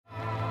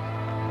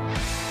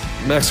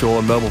Max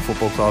Orr, Melbourne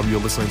Football Club.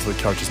 You're listening to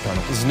the Coaches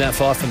Panel. This is Nat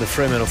Fyfe from the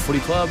Fremantle Footy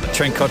Club.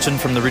 Trent Cotchin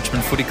from the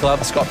Richmond Footy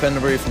Club. Scott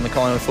Pendlebury from the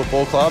Collingwood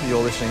Football Club.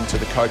 You're listening to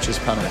the Coaches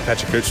Panel.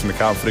 Patrick Cooch from the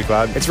Carlton Footy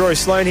Club. It's Rory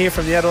Sloane here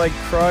from the Adelaide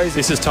Crows.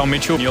 This is Tom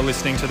Mitchell. You're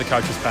listening to the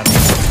Coaches Panel.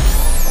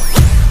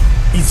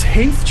 Is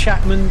Heath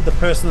Chapman the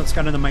person that's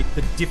going to make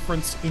the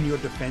difference in your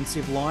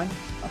defensive line?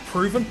 A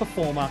proven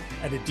performer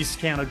at a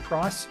discounted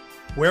price?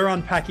 We're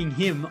unpacking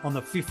him on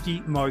the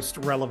 50 Most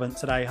Relevant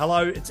today.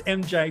 Hello, it's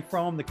MJ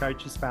from the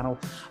Coaches Panel.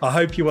 I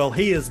hope you're well.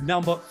 He is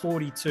number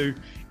 42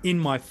 in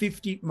my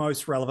 50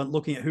 Most Relevant,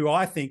 looking at who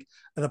I think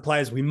are the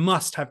players we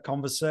must have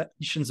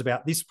conversations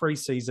about this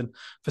preseason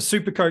for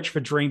Supercoach, for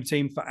Dream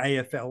Team, for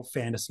AFL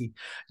Fantasy.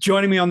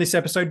 Joining me on this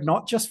episode,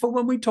 not just for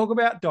when we talk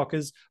about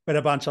Dockers, but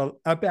about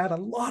a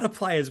lot of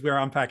players we're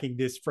unpacking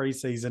this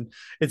preseason.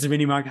 It's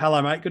Vinny Monk.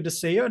 Hello, mate. Good to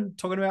see you. And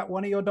talking about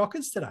one of your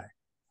Dockers today.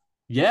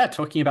 Yeah,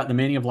 talking about the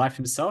meaning of life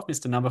himself,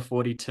 Mr. Number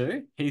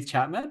 42, Heath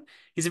Chapman.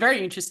 He's a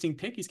very interesting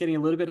pick. He's getting a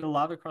little bit of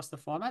love across the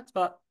formats,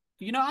 but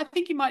I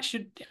think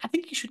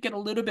he should get a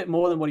little bit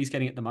more than what he's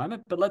getting at the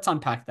moment. But let's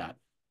unpack that.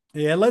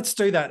 Yeah, let's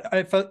do that.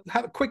 If I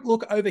have a quick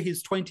look over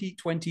his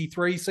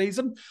 2023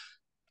 season,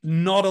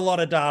 not a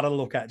lot of data to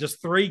look at.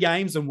 Just 3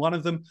 games, and one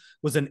of them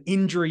was an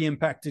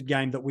injury-impacted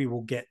game that we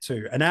will get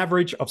to. An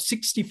average of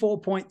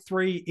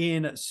 64.3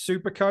 in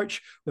Supercoach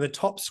with a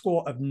top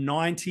score of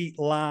 90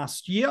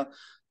 last year.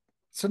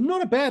 So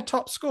not a bad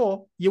top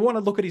score. You want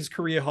to look at his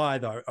career high,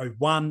 though,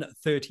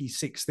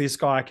 136. This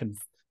guy can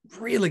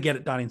really get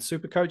it done in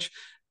Supercoach.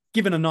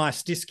 Given a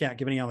nice discount,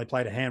 given he only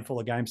played a handful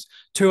of games,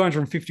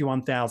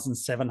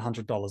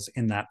 $251,700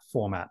 in that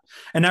format.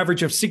 An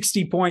average of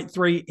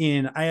 60.3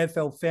 in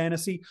AFL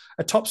Fantasy.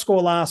 A top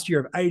score last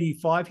year of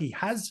 85. He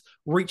has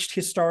reached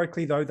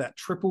historically, though, that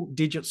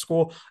triple-digit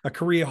score, a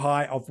career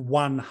high of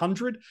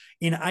 100.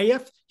 In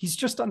AF, he's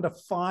just under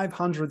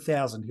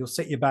 500,000. He'll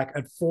set you back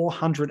at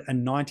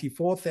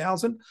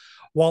 494,000.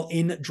 While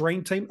in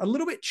Dream Team, a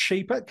little bit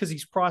cheaper because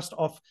he's priced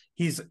off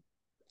his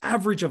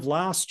average of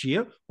last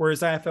year,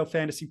 whereas AFL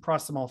Fantasy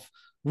priced them off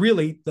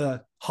really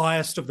the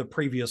highest of the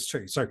previous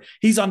 2. So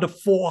he's under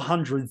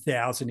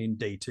 400,000 in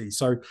DT.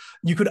 So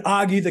you could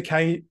argue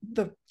the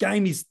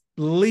game is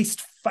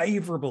least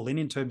favorable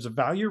in terms of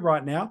value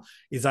right now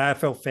is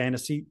AFL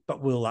Fantasy, but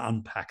we'll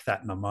unpack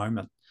that in a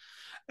moment.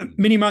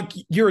 Mini Monk,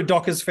 you're a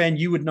Dockers fan.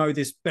 You would know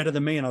this better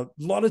than me. And a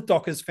lot of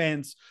Dockers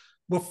fans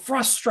were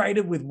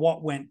frustrated with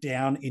what went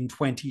down in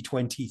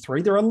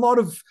 2023. There are a lot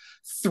of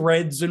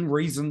threads and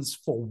reasons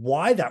for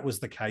why that was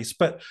the case,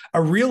 but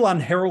a real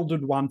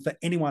unheralded one for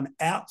anyone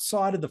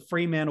outside of the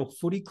Fremantle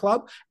Footy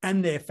Club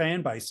and their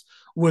fan base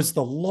was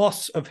the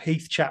loss of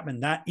Heath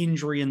Chapman. That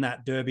injury in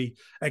that derby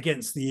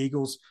against the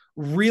Eagles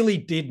really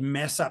did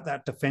mess up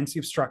that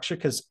defensive structure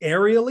because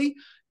aerially,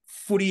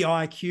 footy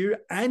IQ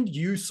and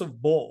use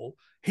of ball,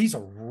 he's a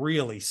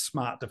really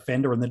smart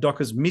defender, and the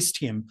Dockers missed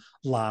him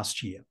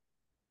last year.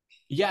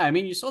 Yeah, I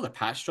mean, you saw the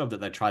patch job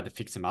that they tried to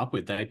fix him up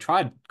with. They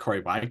tried Corey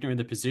Wagner in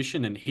the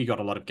position, and he got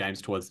a lot of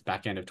games towards the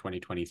back end of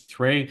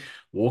 2023.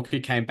 Walker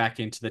came back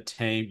into the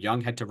team.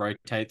 Young had to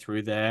rotate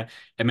through there.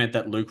 It meant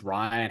that Luke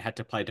Ryan had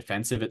to play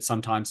defensive at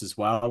sometimes as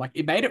well. Like,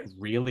 it made it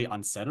really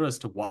unsettled as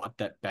to what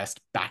that best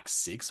back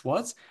 6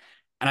 was.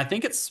 And I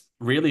think it's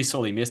really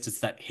sorely missed is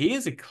that he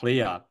is a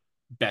clear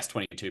best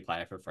 22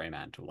 player for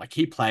Fremantle. Like,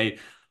 he played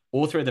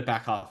all through the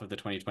back half of the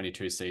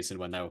 2022 season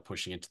when they were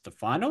pushing into the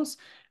finals.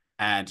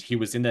 And he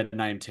was in their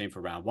name team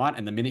for round 1.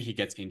 And the minute he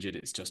gets injured,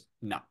 it's just,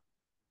 no.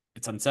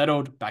 It's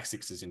unsettled. Back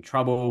 6 is in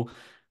trouble.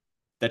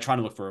 They're trying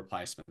to look for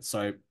replacements.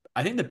 So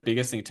I think the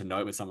biggest thing to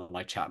note with someone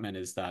like Chapman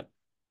is that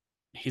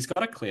he's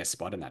got a clear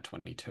spot in that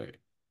 22.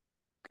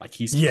 Like,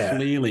 he's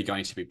clearly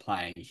going to be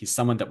playing. He's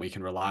someone that we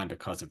can rely on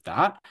because of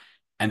that.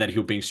 And that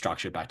he'll be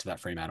structured back to that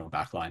Fremantle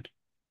backline.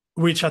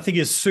 Which I think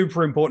is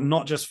super important,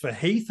 not just for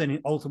Heath and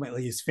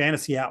ultimately his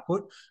fantasy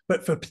output,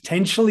 but for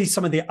potentially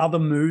some of the other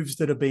moves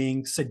that are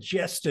being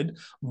suggested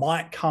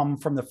might come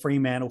from the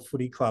Fremantle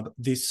Footy Club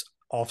this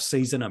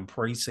off-season and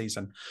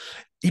pre-season.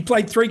 He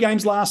played 3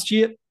 games last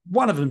year.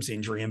 One of them's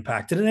injury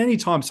impacted. And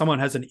anytime someone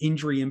has an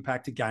injury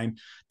impacted game,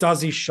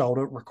 does his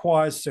shoulder,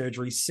 requires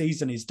surgery,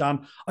 season is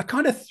done, I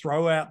kind of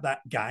throw out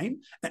that game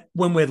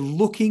when we're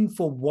looking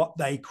for what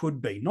they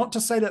could be. Not to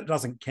say that it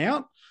doesn't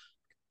count.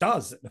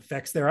 Does. It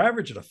affects their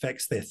average. It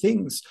affects their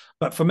things.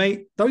 But for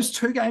me, those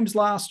 2 games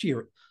last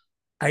year,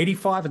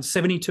 85 and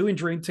 72 in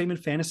Dream Team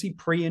and Fantasy,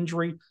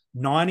 pre-injury,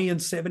 90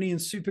 and 70 in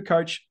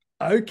Supercoach.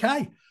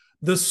 Okay.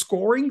 The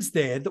scorings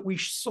there that we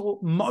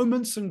saw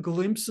moments and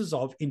glimpses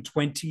of in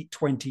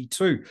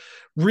 2022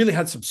 really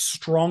had some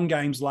strong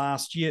games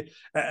last year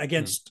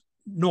against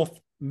North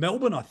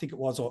Melbourne, I think it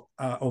was, or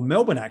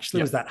Melbourne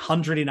actually, was that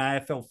 100 in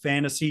AFL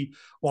Fantasy,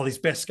 while his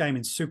best game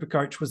in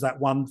Supercoach was that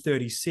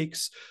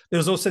 136. There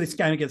was also this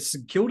game against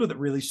St Kilda that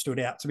really stood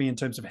out to me in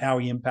terms of how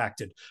he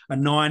impacted. A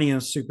 90 in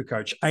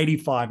Supercoach,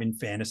 85 in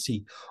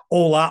Fantasy,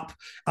 all up.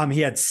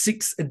 He had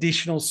 6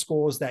 additional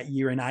scores that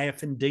year in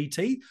AF and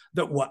DT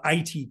that were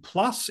 80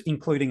 plus,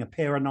 including a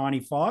pair of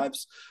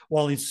 95s,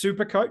 while in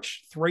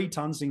Supercoach, 3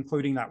 tons,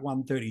 including that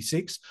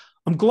 136.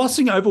 I'm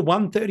glossing over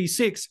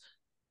 136.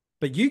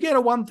 But you get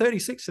a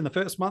 136 in the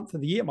first month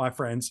of the year, my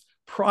friends,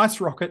 price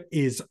rocket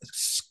is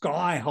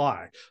sky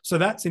high. So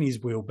that's in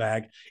his wheel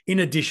bag. In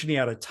addition, he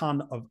had a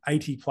ton of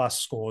 80 plus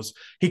scores.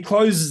 He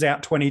closes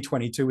out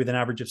 2022 with an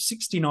average of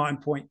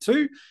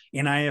 69.2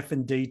 in AF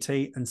and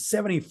DT and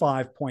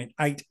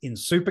 75.8 in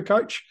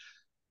Supercoach.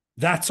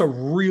 That's a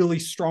really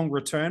strong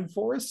return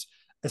for us,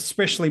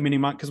 especially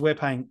mini-month, because we're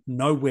paying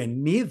nowhere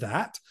near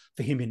that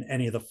for him in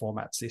any of the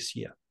formats this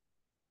year.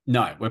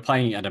 No, we're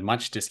playing at a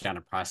much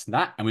discounted price than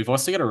that. And we've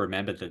also got to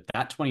remember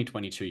that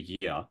 2022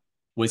 year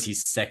was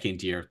his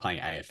second year of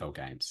playing AFL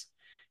games.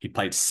 He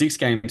played 6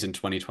 games in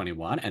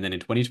 2021. And then in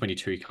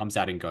 2022, he comes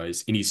out and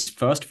goes, in his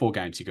first 4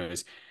 games, he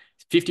goes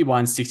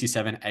 51,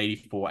 67,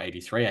 84,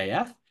 83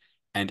 AF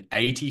and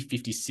 80,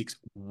 56,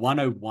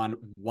 101,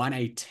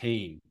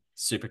 118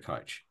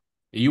 Supercoach.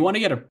 You want to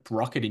get a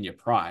rocket in your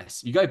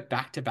price, you go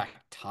back-to-back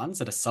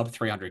tons at a sub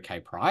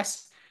 300K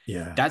price.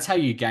 Yeah. That's how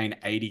you gain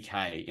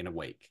 80K in a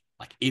week.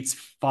 Like, it's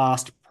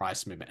fast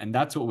price movement. And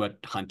that's what we're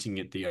hunting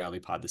at the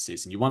early part of the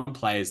season. You want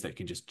players that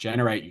can just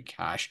generate you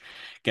cash,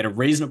 get a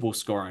reasonable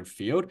score on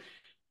field.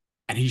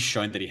 And he's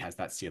shown that he has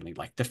that ceiling.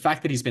 Like, the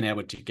fact that he's been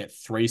able to get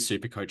 3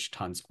 Supercoach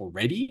tons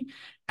already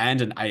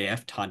and an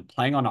AF ton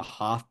playing on a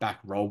halfback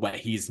role where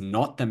he's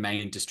not the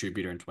main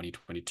distributor in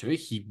 2022.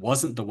 He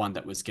wasn't the one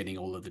that was getting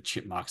all of the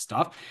chip mark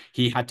stuff.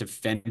 He had to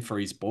fend for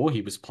his ball.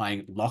 He was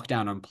playing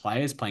lockdown on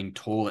players, playing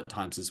tall at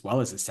times as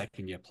well as a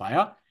second-year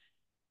player.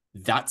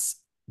 That's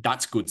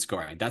good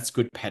scoring. That's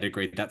good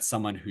pedigree. That's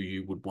someone who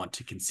you would want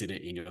to consider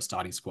in your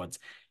starting squads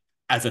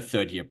as a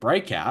third-year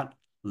breakout,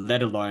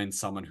 let alone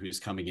someone who's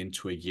coming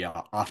into a year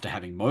after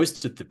having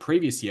most of the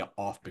previous year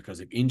off because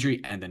of injury,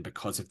 and then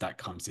because of that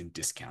comes in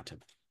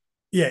discounted.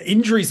 Yeah,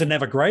 injuries are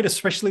never great,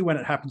 especially when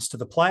it happens to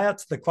the player,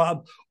 to the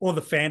club, or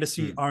the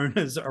fantasy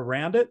owners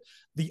around it.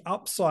 The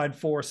upside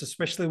for us,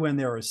 especially when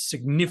they're as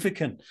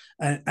significant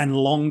and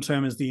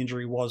long-term as the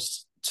injury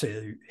was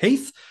to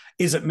Heath,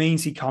 is it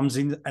means he comes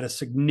in at a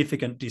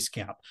significant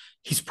discount.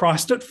 He's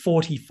priced at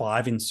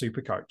 45 in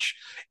Supercoach.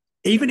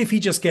 Even if he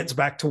just gets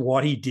back to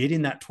what he did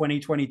in that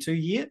 2022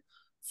 year,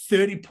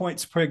 30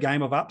 points per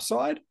game of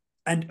upside,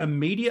 and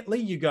immediately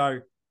you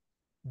go,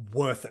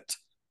 worth it.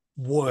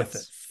 Worth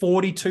it.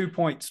 42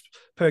 points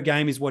per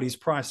game is what he's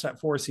priced at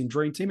for us in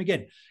Dream Team.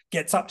 Again,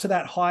 gets up to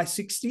that high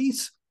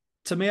 60s.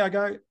 To me, I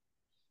go,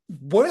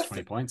 worth 20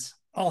 it. points.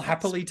 I'll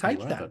happily take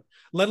that,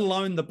 let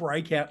alone the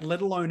breakout,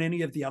 let alone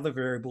any of the other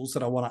variables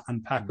that I want to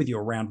unpack with you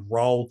around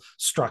role,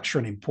 structure,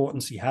 and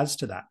importance he has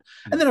to that.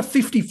 And then a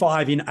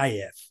 55 in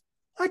AF.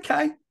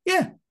 Okay,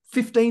 yeah,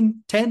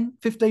 15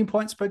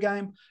 points per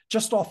game,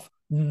 just off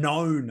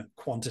known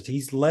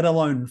quantities, let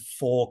alone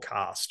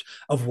forecast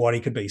of what he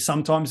could be.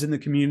 Sometimes in the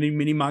community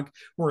mini mug,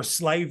 we're a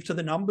slave to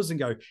the numbers and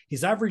go,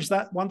 he's averaged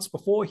that once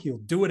before, he'll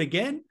do it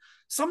again.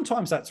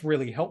 Sometimes that's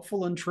really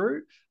helpful and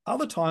true.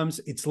 Other times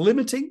it's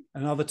limiting,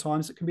 and other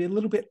times it can be a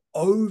little bit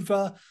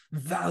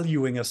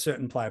overvaluing a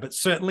certain player. But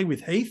certainly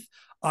with Heath,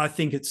 I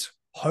think it's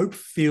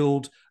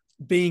hope-filled,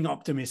 being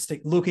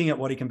optimistic, looking at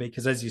what he can be,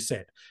 because as you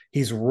said,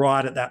 he's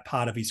right at that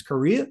part of his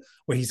career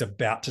where he's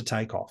about to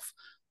take off.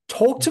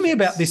 Talk to me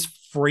about this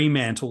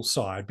Fremantle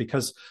side,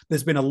 because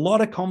there's been a lot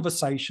of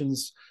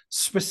conversations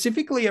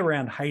specifically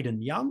around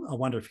Hayden Young. I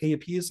wonder if he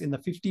appears in the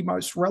 50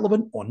 most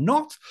relevant or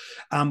not.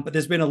 But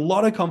there's been a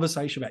lot of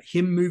conversation about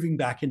him moving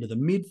back into the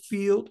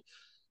midfield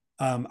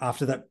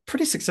after that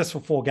pretty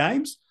successful 4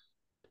 games.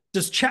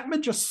 Does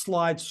Chapman just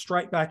slide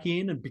straight back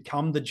in and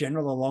become the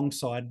general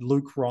alongside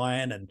Luke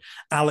Ryan and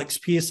Alex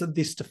Pearce of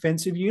this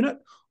defensive unit?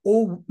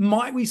 Or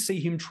might we see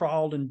him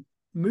trialled and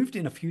moved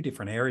in a few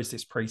different areas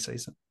this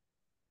preseason?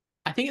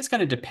 I think it's going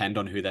to depend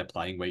on who they're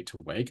playing week to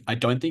week. I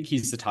don't think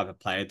he's the type of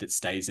player that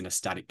stays in a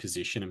static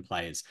position and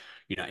plays,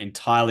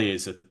 entirely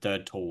as a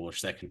third tall or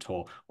second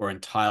tall, or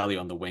entirely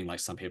on the wing like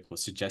some people are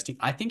suggesting.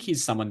 I think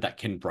he's someone that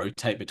can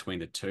rotate between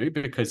the two,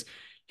 because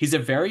he's a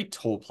very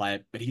tall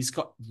player, but he's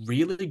got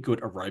really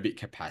good aerobic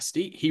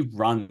capacity. He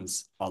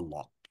runs a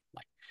lot.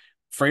 Like,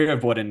 Freo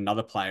brought in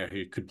another player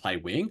who could play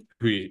wing,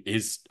 who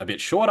is a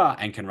bit shorter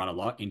and can run a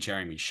lot, in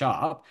Jeremy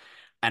Sharp.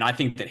 And I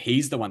think that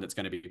he's the one that's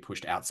going to be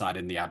pushed outside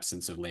in the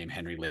absence of Liam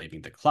Henry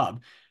leaving the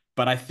club.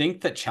 But I think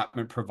that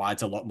Chapman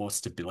provides a lot more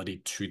stability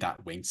to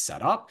that wing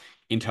setup,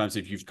 in terms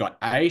of you've got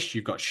Aish,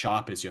 you've got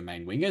Sharp as your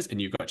main wingers, and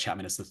you've got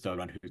Chapman as the third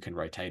one who can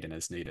rotate in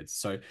as needed.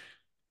 So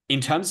in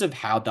terms of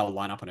how they'll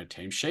line up on a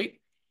team sheet,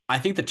 I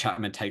think that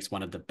Chapman takes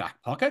one of the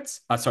back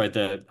pockets,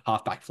 the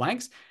halfback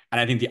flanks. And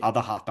I think the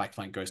other halfback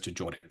flank goes to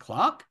Jordan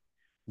Clark.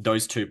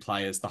 Those two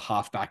players, the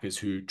halfbackers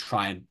who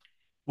try and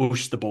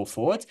push the ball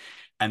forwards,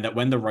 and that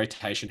when the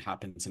rotation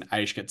happens and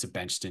Aish gets a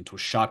bench stint or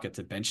Sharp gets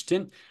a bench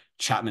stint,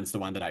 Chapman's the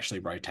one that actually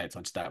rotates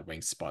onto that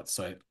wing spot.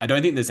 So I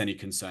don't think there's any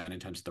concern in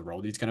terms of the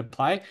role he's going to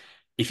play.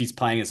 If he's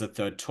playing as a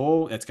third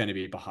tall, that's going to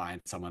be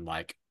behind someone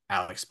like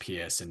Alex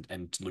Pearce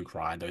and Luke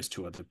Ryan. Those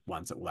two are the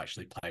ones that will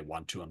actually play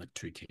 1-2 on the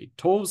 2 key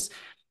tools.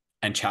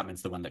 And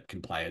Chapman's the one that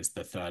can play as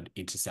the third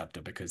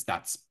interceptor, because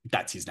that's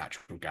his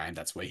natural game.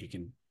 That's where he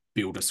can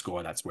build a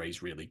score. That's where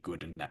he's really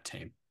good in that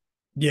team.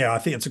 Yeah, I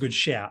think it's a good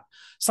shout.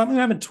 Something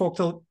we haven't talked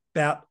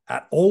about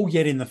at all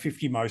yet in the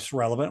 50 most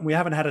relevant. We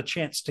haven't had a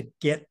chance to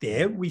get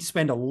there. We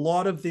spend a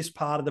lot of this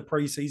part of the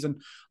preseason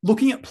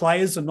looking at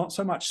players and not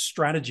so much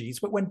strategies.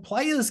 But when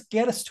players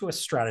get us to a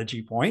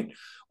strategy point,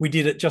 we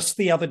did it just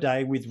the other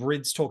day with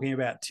Rids talking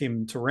about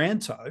Tim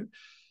Taranto.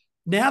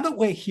 Now that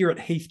we're here at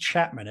Heath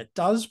Chapman, it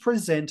does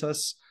present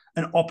us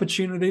an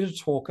opportunity to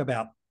talk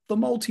about the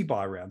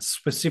multi-buy rounds,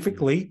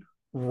 specifically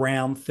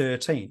round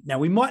 13. Now,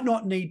 we might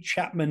not need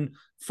Chapman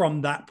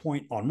from that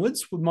point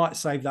onwards. We might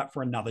save that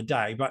for another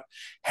day. But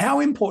how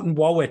important,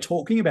 while we're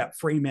talking about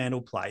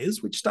Fremantle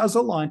players, which does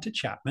align to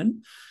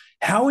Chapman,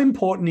 how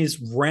important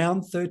is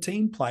round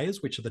 13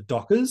 players, which are the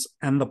Dockers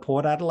and the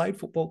Port Adelaide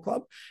Football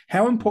Club?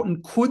 How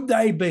important could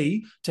they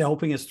be to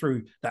helping us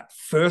through that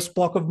first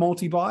block of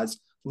multi-buys,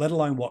 let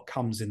alone what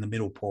comes in the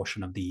middle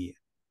portion of the year?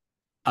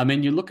 I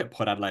mean, you look at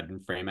Port Adelaide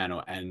and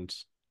Fremantle and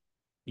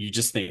you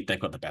just think they've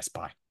got the best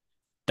buy.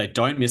 They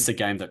don't miss a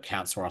game that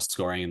counts for us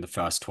scoring in the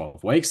first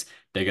 12 weeks.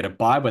 They get a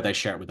bye where they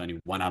share it with only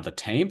one other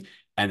team,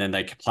 and then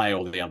they can play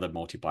all the other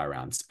multi-buy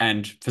rounds.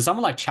 And for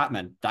someone like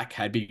Chapman, that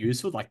can be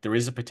useful. Like, there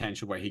is a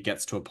potential where he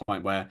gets to a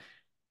point where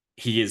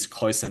he is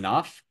close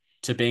enough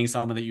to being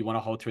someone that you want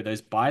to hold through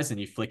those buys, and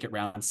you flick it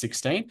round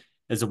 16.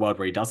 There's a world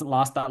where he doesn't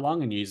last that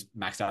long and you use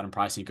max out on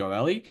price and you go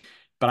early.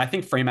 But I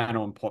think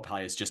Fremantle and Port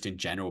players just in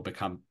general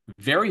become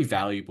very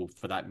valuable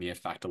for that mere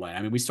fact alone.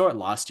 I mean, we saw it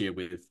last year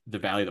with the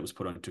value that was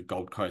put onto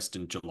Gold Coast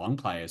and Geelong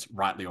players,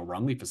 rightly or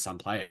wrongly for some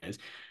players.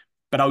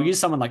 But I'll use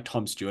someone like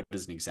Tom Stewart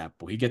as an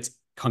example. He gets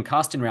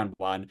concussed in round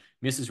 1,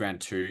 misses round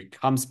 2,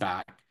 comes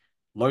back,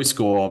 low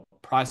score,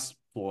 price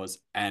floors,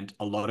 and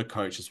a lot of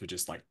coaches were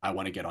just like, I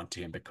want to get onto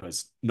him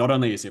because not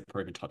only is he a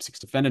proven top 6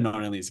 defender, not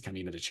only is he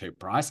coming in at a cheap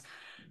price,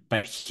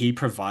 but he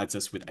provides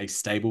us with a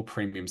stable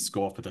premium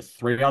score for the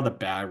 3 other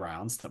buy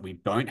rounds that we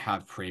don't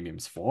have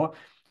premiums for.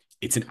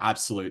 It's an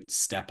absolute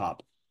step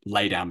up,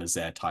 lay down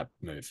Mazaire type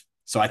move.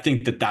 So I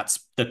think that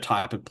that's the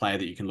type of player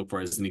that you can look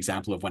for as an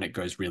example of when it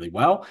goes really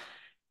well.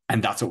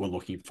 And that's what we're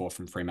looking for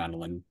from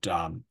Fremantle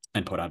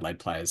and Port Adelaide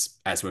players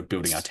as we're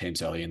building our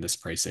teams early in this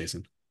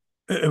preseason.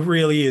 It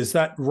really is.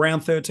 That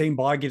round 13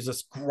 bye gives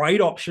us great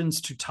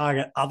options to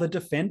target other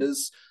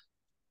defenders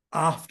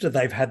after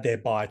they've had their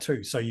bye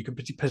too. So you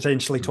could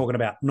potentially talking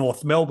about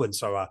North Melbourne.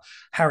 So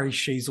Harry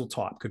Sheasel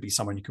type could be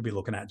someone you could be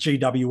looking at.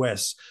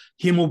 GWS,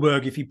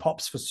 Himmelberg, if he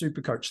pops for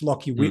Supercoach.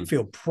 Lockie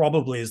Whitfield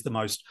probably is the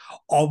most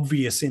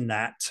obvious in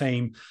that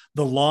team.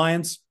 The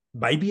Lions,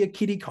 maybe a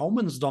Kitty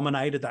Coleman's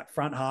dominated that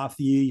front half of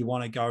the year. You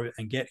want to go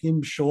and get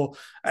him, sure.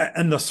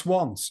 And the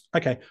Swans,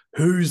 okay,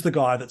 who's the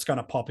guy that's going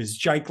to pop? Is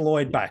Jake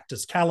Lloyd back?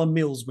 Does Callum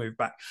Mills move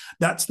back?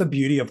 That's the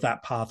beauty of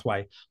that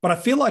pathway. But I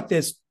feel like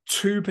there's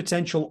 2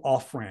 potential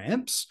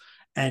off-ramps,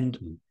 and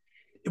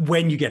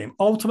when you get him,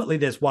 ultimately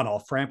there's one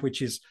off-ramp,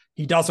 which is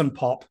he doesn't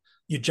pop,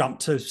 you jump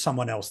to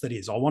someone else that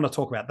is. I want to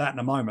talk about that in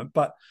a moment,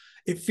 but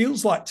it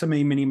feels like to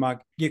me, Mini Mug,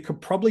 you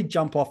could probably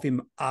jump off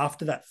him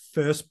after that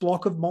first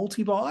block of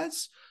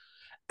multi-buys,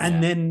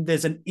 and then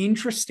there's an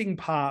interesting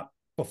part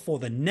before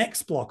the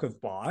next block of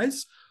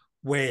buys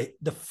where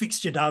the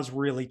fixture does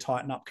really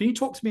tighten up. Can you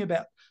talk to me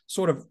about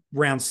sort of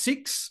round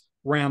 6,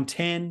 round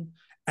 10,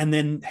 and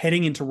then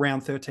heading into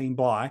round 13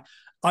 bye,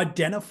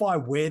 identify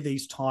where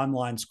these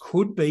timelines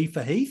could be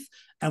for Heath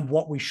and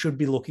what we should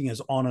be looking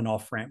as on and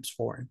off ramps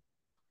for him?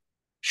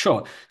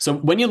 Sure. So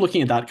when you're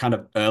looking at that kind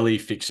of early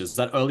fixtures,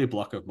 that early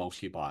block of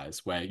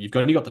multi-buys where you've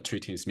only got the 2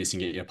 teams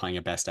missing it, you're playing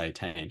a best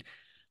 18. I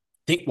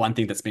think one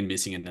thing that's been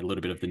missing in a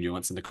little bit of the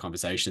nuance in the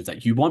conversation is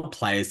that you want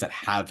players that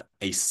have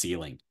a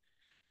ceiling,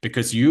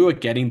 because you are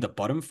getting the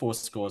bottom 4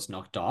 scores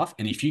knocked off.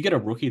 And if you get a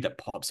rookie that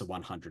pops a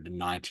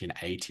 190 and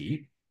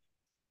 80,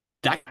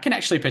 that can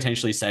actually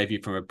potentially save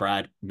you from a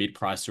bad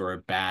mid-price or a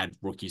bad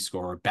rookie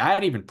score or a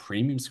bad even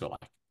premium score.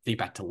 Like, think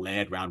back to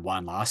Laird round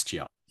 1 last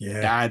year.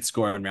 Yeah. Bad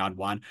score in round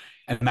 1.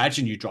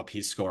 Imagine you drop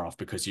his score off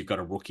because you've got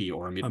a rookie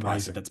or a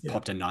mid-price that's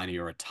popped a 90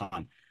 or a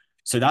ton.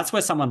 So that's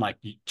where someone like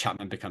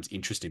Chapman becomes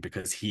interesting,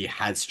 because he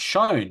has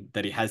shown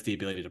that he has the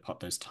ability to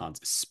pop those tons,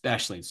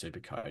 especially in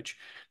Supercoach.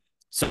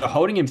 So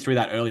holding him through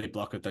that early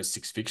block of those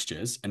 6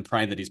 fixtures and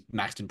praying that he's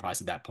maxed in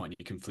price at that point,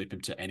 you can flip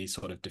him to any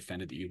sort of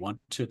defender that you want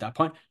to at that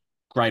point.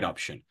 Great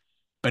option.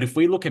 But if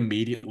we look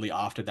immediately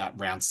after that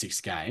round 6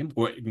 game,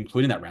 or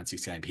including that round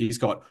 6 game, he's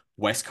got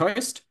West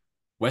Coast,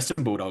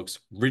 Western Bulldogs,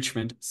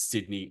 Richmond,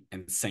 Sydney,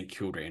 and St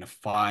Kilda in a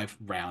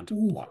 5-round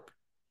block.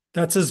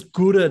 That's as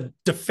good a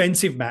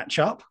defensive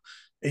matchup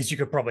as you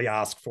could probably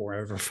ask for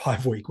over a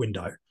 5-week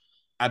window.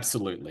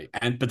 Absolutely.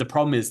 But the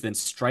problem is then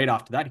straight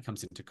after that, he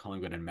comes into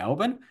Collingwood and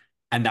Melbourne,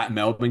 and that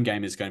Melbourne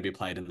game is going to be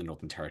played in the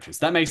Northern Territory.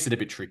 So that makes it a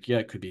bit trickier.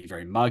 It could be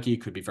very muggy,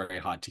 could be very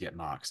hard to get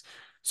marks.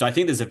 So I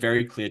think there's a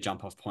very clear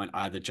jump-off point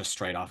either just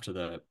straight after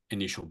the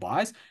initial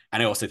buys,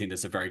 and I also think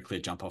there's a very clear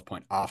jump-off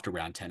point after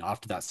round 10,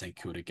 after that St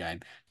Kilda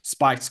game.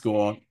 Spike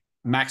score,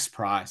 max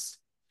price,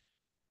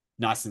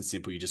 nice and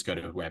simple. You just go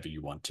to whoever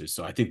you want to.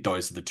 So I think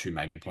those are the 2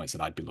 main points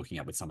that I'd be looking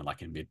at with someone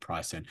like a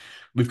mid-price. And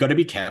we've got to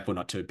be careful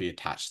not to be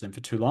attached to them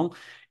for too long.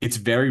 It's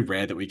very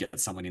rare that we get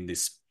someone in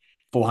this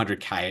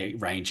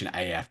 400K range in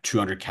AF,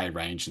 200K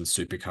range in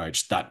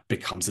Supercoach that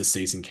becomes a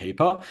season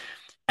keeper.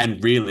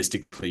 And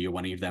realistically, you're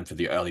wanting them for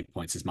the early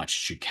points as much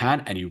as you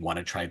can, and you want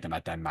to trade them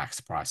at their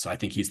max price. So I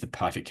think he's the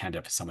perfect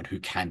candidate for someone who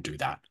can do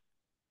that.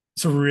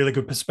 It's a really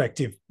good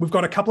perspective. We've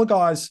got a couple of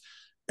guys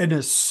in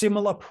a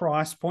similar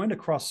price point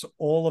across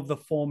all of the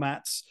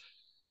formats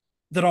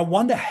that I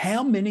wonder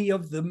how many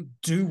of them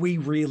do we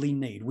really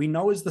need? We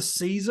know as the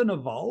season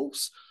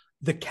evolves,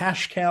 the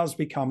cash cows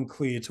become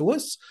clear to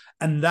us,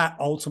 and that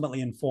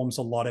ultimately informs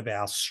a lot of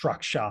our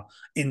structure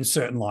in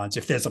certain lines.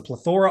 If there's a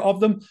plethora of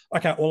them,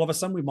 okay, all of a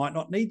sudden we might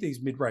not need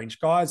these mid-range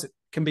guys. It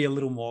can be a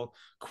little more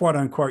quote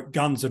unquote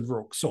guns and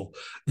rooks or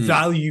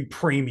value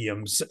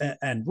premiums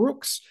and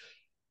rooks.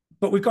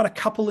 But we've got a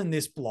couple in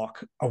this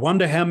block. I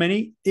wonder how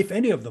many, if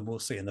any of them, we'll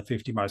see in the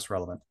 50 most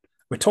relevant.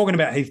 We're talking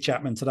about Heath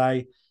Chapman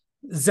today.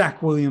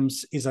 Zach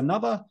Williams is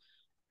another.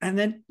 And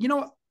then, you know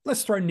what?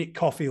 Let's throw Nick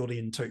Caulfield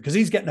in too, because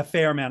he's getting a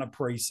fair amount of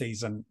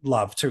preseason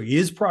love too. He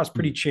is priced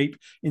pretty cheap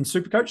in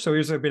Supercoach, so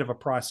there's a bit of a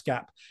price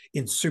gap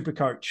in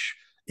Supercoach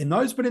in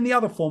those, but in the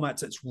other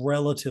formats, it's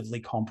relatively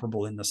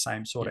comparable in the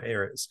same sort of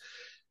areas.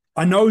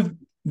 I know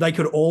they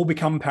could all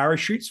become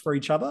parachutes for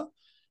each other.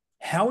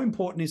 How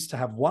important is to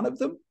have one of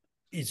them?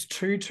 Is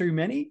two too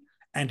many?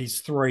 And is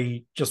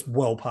three just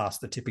well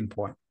past the tipping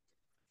point?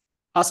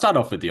 I'll start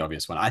off with the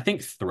obvious one. I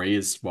think 3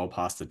 is well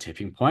past the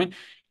tipping point,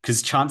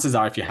 because chances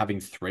are if you're having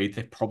 3,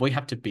 they probably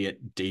have to be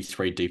at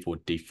D3, D4,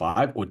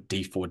 D5, or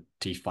D4,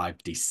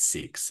 D5,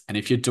 D6. And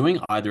if you're doing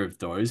either of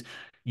those,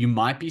 you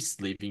might be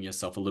leaving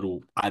yourself a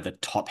little either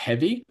top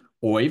heavy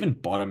or even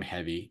bottom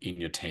heavy in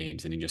your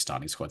teams and in your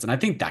starting squads. And I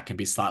think that can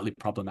be slightly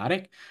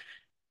problematic.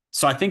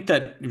 So I think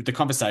that the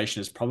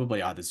conversation is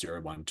probably either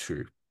 0, 1,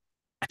 2.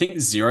 I think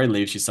 0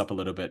 leaves yourself a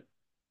little bit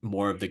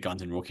more of the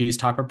guns and rookies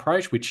type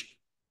approach, which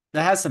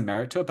that has some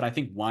merit to it, but I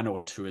think 1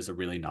 or 2 is a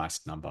really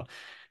nice number.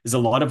 There's a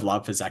lot of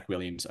love for Zach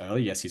Williams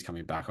early. Yes, he's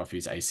coming back off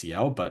his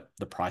ACL, but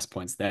the price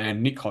point's there.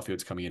 And Nick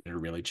Caulfield's coming in at a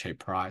really cheap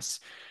price.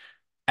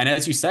 And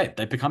as you say,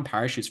 they become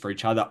parachutes for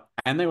each other,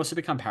 and they also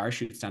become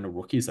parachutes down to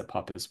rookies that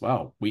pop as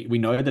well. We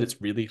know that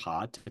it's really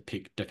hard to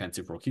pick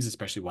defensive rookies,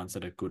 especially ones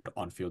that are good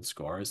on-field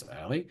scorers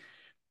early.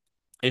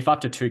 If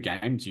after 2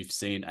 games you've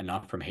seen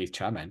enough from Heath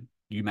Chapman,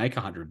 you make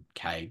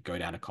 100K, go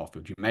down to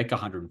Caulfield. You make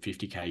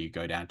 150K, you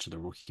go down to the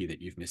rookie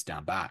that you've missed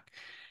down back.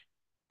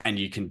 And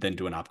you can then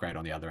do an upgrade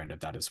on the other end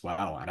of that as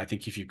well. And I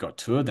think if you've got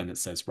 2 of them, it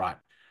says, right,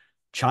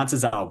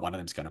 chances are one of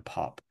them's going to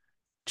pop.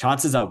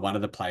 Chances are one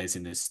of the players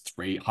in this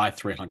high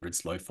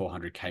 300s, low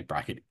 400K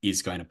bracket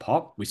is going to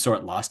pop. We saw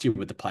it last year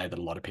with the player that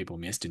a lot of people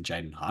missed in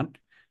Jaden Hunt.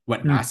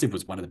 Went massive,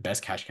 was one of the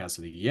best cash cows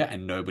of the year,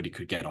 and nobody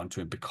could get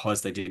onto him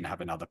because they didn't have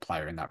another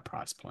player in that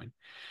price point.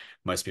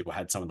 Most people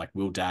had someone like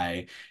Will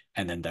Day,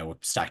 and then they were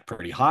stacked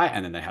pretty high,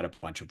 and then they had a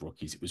bunch of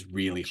rookies. It was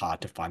really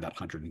hard to find that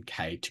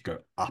 100K to go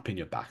up in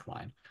your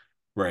backline.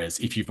 Whereas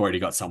if you've already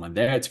got someone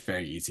there, it's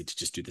very easy to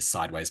just do the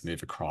sideways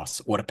move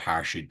across or to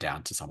parachute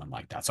down to someone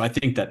like that. So I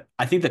think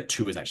that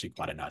 2 is actually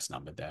quite a nice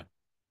number there.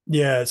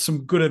 Yeah,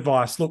 some good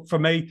advice. Look, for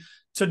me,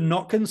 to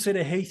not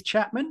consider Heath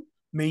Chapman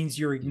means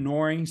you're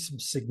ignoring some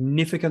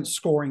significant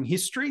scoring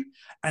history.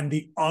 And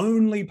the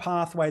only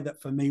pathway that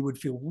for me would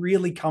feel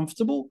really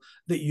comfortable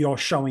that you're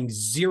showing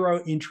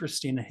 0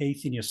 interest in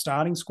Heath in your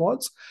starting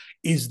squads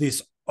is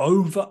this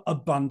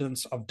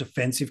overabundance of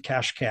defensive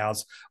cash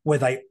cows where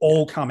they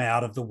all come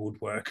out of the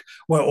woodwork,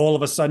 where all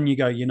of a sudden you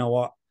go, you know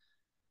what?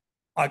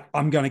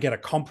 I'm going to get a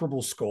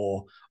comparable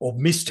score or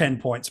miss 10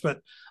 points, but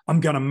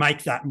I'm going to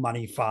make that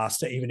money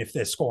faster, even if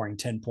they're scoring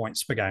 10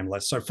 points per game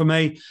less. So for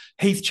me,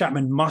 Heath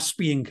Chapman must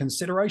be in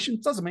consideration.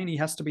 It doesn't mean he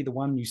has to be the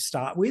one you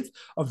start with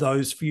of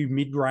those few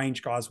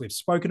mid-range guys we've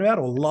spoken about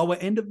or lower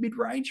end of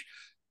mid-range.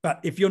 But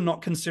if you're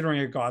not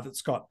considering a guy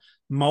that's got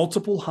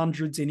multiple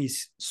hundreds in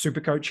his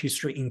Supercoach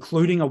history,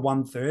 including a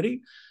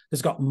 130,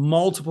 has got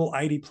multiple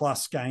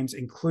 80-plus games,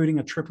 including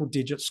a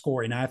triple-digit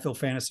score in AFL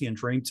Fantasy and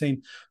Dream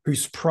Team,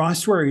 who's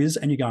priced where he is,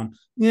 and you're going,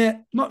 yeah,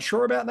 not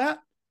sure about that.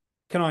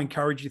 Can I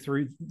encourage you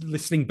through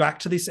listening back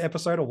to this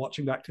episode or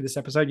watching back to this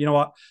episode? You know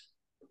what?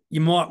 You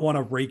might want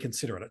to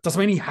reconsider it. It doesn't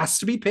mean he has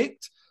to be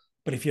picked,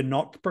 but if you're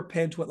not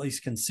prepared to at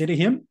least consider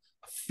him,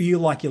 I feel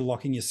like you're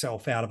locking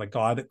yourself out of a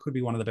guy that could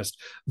be one of the best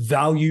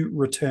value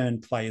return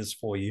players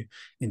for you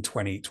in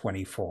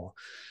 2024.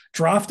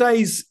 Draft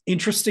day is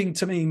interesting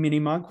to me, Mini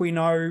Monk. We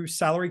know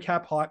salary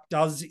cap hype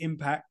does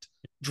impact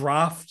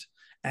draft,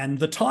 and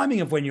the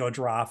timing of when your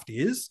draft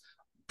is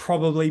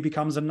probably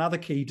becomes another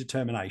key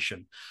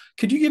determination.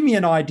 Could you give me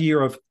an idea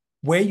of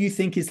where you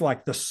think is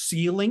like the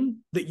ceiling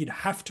that you'd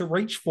have to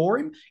reach for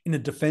him in a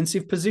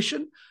defensive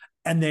position?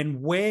 And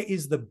then where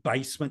is the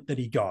basement that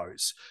he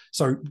goes?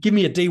 So give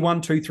me a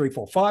D1, 2, 3,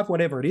 4, 5,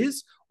 whatever it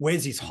is.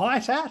 Where's his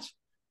height at?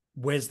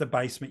 Where's the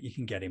basement you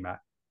can get him at?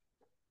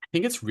 I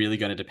think it's really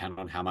going to depend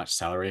on how much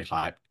salary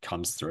hype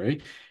comes through.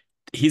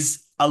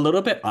 He's a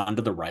little bit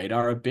under the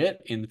radar a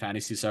bit in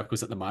fantasy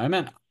circles at the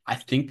moment. I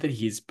think that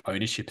his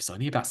ownership is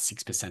only about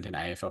 6% in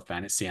AFL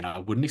fantasy, and I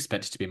wouldn't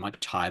expect it to be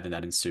much higher than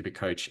that in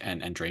Supercoach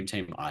and Dream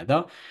Team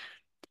either.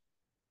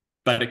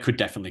 But it could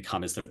definitely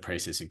come as the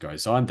preseason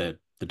goes on. The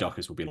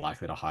Dockers will be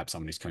likely to hype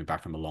someone who's coming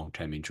back from a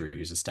long-term injury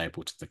who's a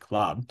staple to the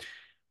club.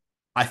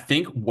 I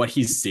think what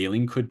his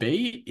ceiling could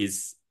be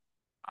is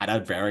at a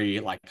very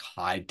like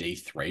high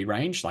D3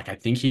 range. Like I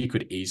think he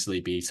could easily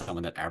be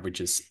someone that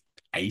averages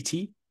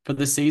 80 for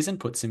the season,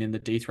 puts him in the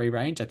D3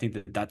 range. I think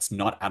that that's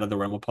not out of the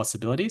realm of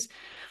possibilities.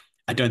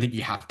 I don't think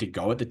you have to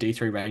go at the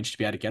D3 range to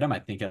be able to get him. I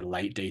think a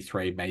late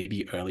D3,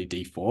 maybe early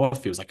D4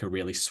 feels like a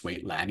really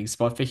sweet landing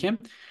spot for him.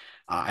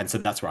 And so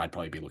that's where I'd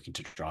probably be looking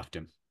to draft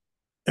him.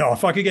 Oh,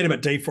 if I could get him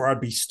at D4,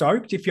 I'd be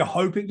stoked. If you're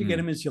hoping to get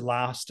him as your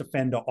last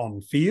defender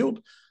on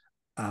field,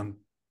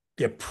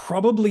 you're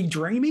probably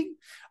dreaming.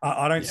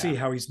 I don't see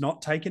how he's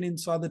not taken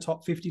inside the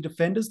top 50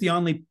 defenders. The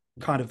only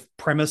kind of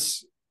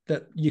premise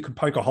that you could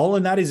poke a hole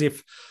in that is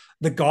if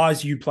the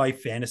guys you play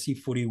fantasy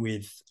footy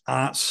with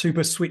aren't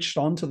super switched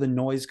on to the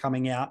noise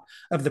coming out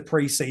of the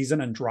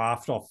preseason and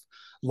draft off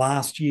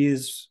last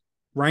year's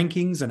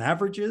rankings and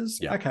averages.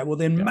 Yeah. Okay, well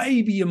then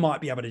maybe you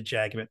might be able to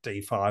jag him at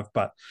D5,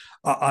 but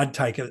I'd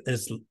take it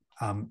as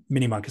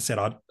Mini Monk has said,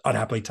 I'd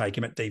happily take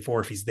him at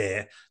D4 if he's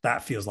there.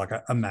 That feels like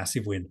a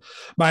massive win.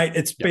 Mate,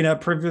 it's been a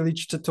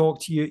privilege to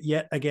talk to you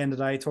yet again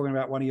today, talking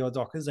about one of your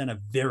Dockers and a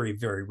very,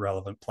 very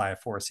relevant player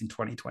for us in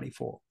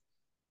 2024.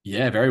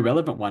 Yeah, very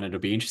relevant one. It'll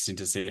be interesting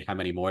to see how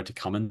many more to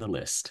come in the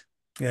list.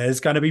 Yeah, there's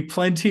going to be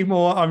plenty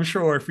more, I'm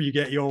sure, if you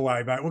get your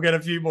way, mate. We'll get a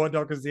few more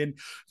Dockers in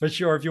for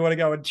sure. If you want to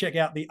go and check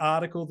out the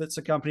article that's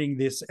accompanying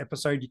this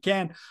episode, you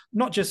can.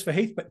 Not just for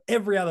Heath, but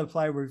every other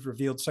player we've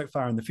revealed so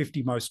far in the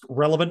 50 most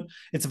relevant.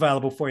 It's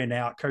available for you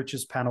now at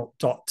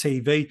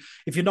coachespanel.tv.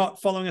 If you're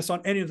not following us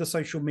on any of the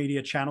social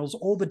media channels,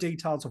 all the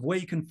details of where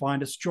you can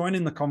find us, join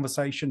in the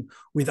conversation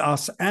with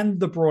us and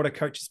the broader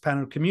Coaches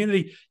Panel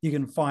community, you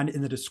can find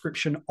in the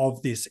description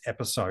of this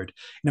episode.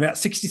 In about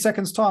 60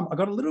 seconds' time, I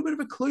got a little bit of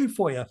a clue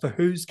for you for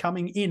who's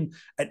coming in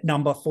at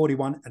number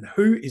 41 and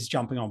who is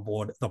jumping on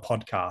board the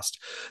podcast.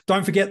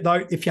 Don't forget,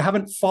 though, if you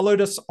haven't followed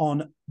us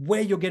on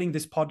where you're getting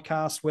this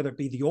podcast, whether it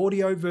be the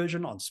audio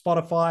version on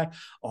Spotify,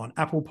 on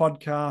Apple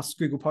Podcasts,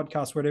 Google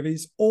Podcasts, whatever it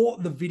is, or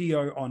the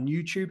video on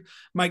YouTube,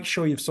 make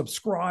sure you've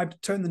subscribed,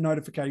 turn the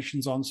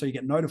notifications on so you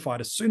get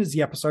notified as soon as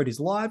the episode is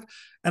live,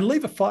 and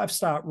leave a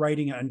 5-star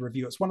rating and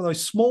review. It's one of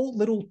those small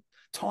little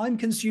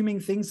time-consuming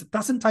things that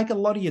doesn't take a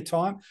lot of your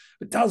time,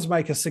 but does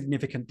make a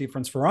significant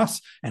difference for us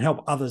and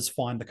help others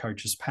find the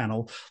Coaches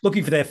Panel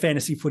looking for their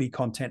fantasy footy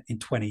content in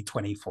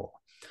 2024.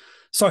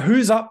 So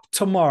who's up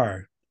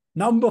tomorrow?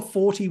 Number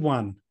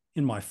 41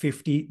 in my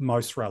 50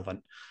 most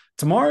relevant.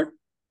 Tomorrow,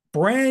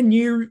 brand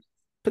new,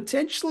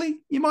 potentially,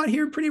 you might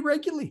hear him pretty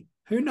regularly.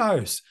 Who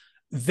knows?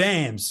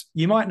 Vams.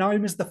 You might know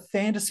him as the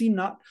fantasy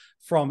nut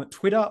from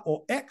Twitter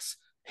or X.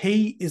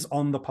 He is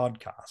on the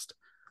podcast.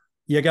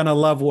 You're going to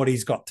love what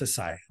he's got to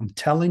say. I'm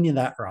telling you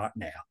that right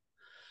now.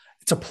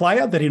 It's a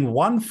player that in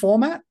one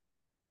format,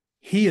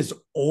 he is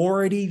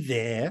already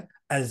there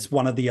as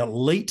one of the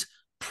elite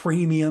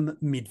premium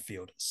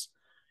midfielders.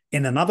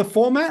 In another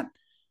format,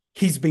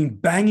 he's been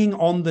banging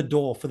on the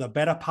door for the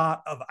better part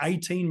of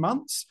 18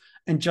 months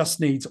and just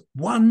needs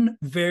one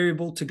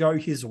variable to go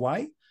his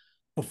way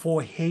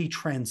before he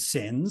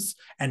transcends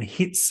and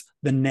hits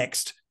the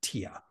next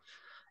tier.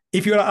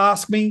 If you were to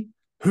ask me,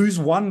 who's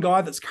one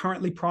guy that's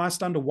currently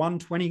priced under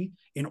 120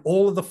 in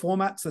all of the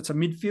formats that's a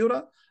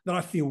midfielder that I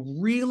feel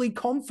really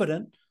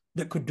confident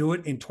that could do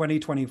it in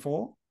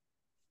 2024?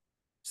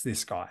 It's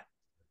this guy.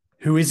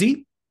 Who is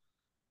he?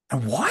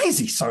 And why is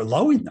he so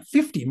low in the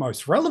 50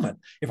 most relevant?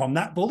 If I'm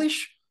that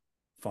bullish,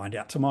 find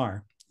out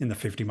tomorrow in the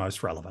 50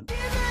 most relevant.